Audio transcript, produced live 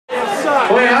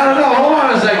Wait, I don't know. Hold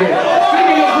on a second.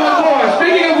 Speaking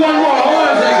of one more. Hold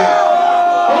on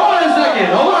a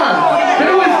second. Hold on.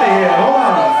 Bear with me here. Hold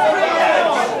on.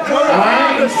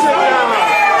 Alright?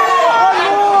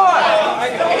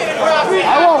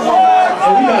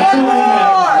 We got two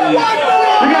rematches.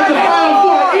 We got the final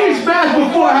four. Each match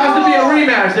before has to be a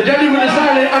rematch. The judges were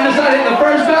undecided in the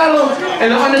first battle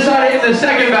and the undecided in the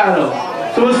second battle.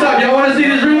 So what's up? Y'all want to see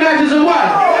these rematches or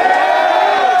what?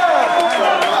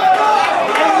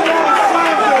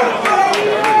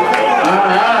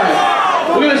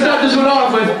 This one off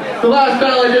with the last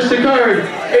battle that just occurred.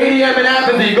 ADeeM and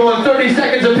Apathy going 30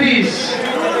 seconds apiece.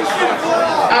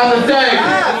 Out of the thing.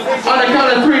 On the count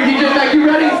of 3. DJ Mac, you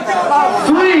ready?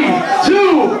 3,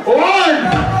 2, 1.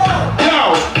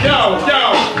 Yo.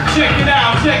 Check it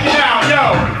out.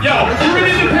 Yo. You're an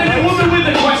independent woman with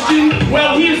a question?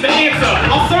 Well, here's the answer.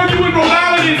 I'll serve you in Rhode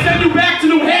Island and send you back to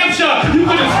New Hampshire. You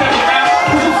could have stepped out.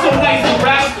 Cause it's so nice to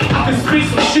rap. I can spit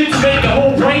some shit to make the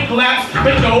whole brain collapse.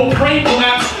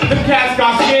 The cats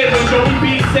got scared when Joey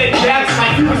B said that's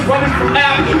like he was running from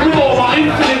App with all my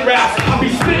infinite raps. I'll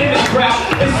be spitting this crap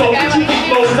and so cheeky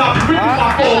flows. I'll be ripping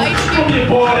my foes from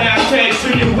your bored ass head to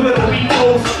your little weak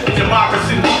toast in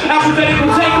democracy. Apathetic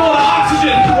will take all the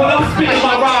oxygen when I'm spitting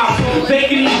my rhymes. They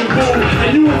can even move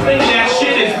and you would think that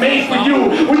shit is made for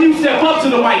you. When you step up to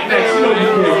the white next, you know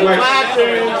you can get right.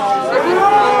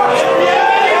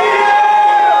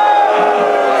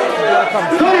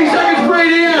 30 seconds for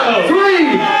ADeeM.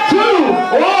 3, 2,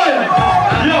 1.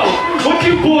 Yo, what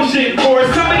you bullshitting for?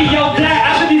 Somebody yelled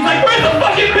that after he's like, where's the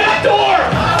fucking back door?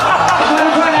 I'm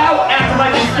gonna run out acting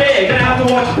like you're scared. Gonna have to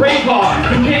watch Braveheart.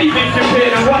 You can't even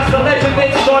compare to watch the legend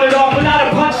that started off without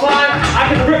a punchline.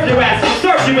 I can rip your ass and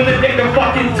serve you in the nick of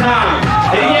fucking time.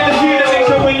 ADeeM is here to make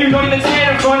sure when you don't even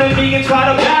stand in front of me and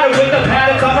try to battle with the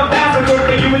patterns of a massacre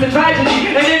for you is a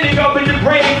tragedy and ending up in your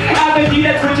brain. Apathy,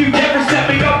 that's what you get for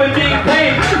stepping up and being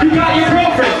paid. You got your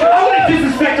girlfriend. I wouldn't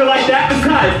disrespect her like that.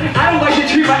 Besides, I don't like to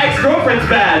treat my ex-girlfriends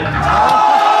bad.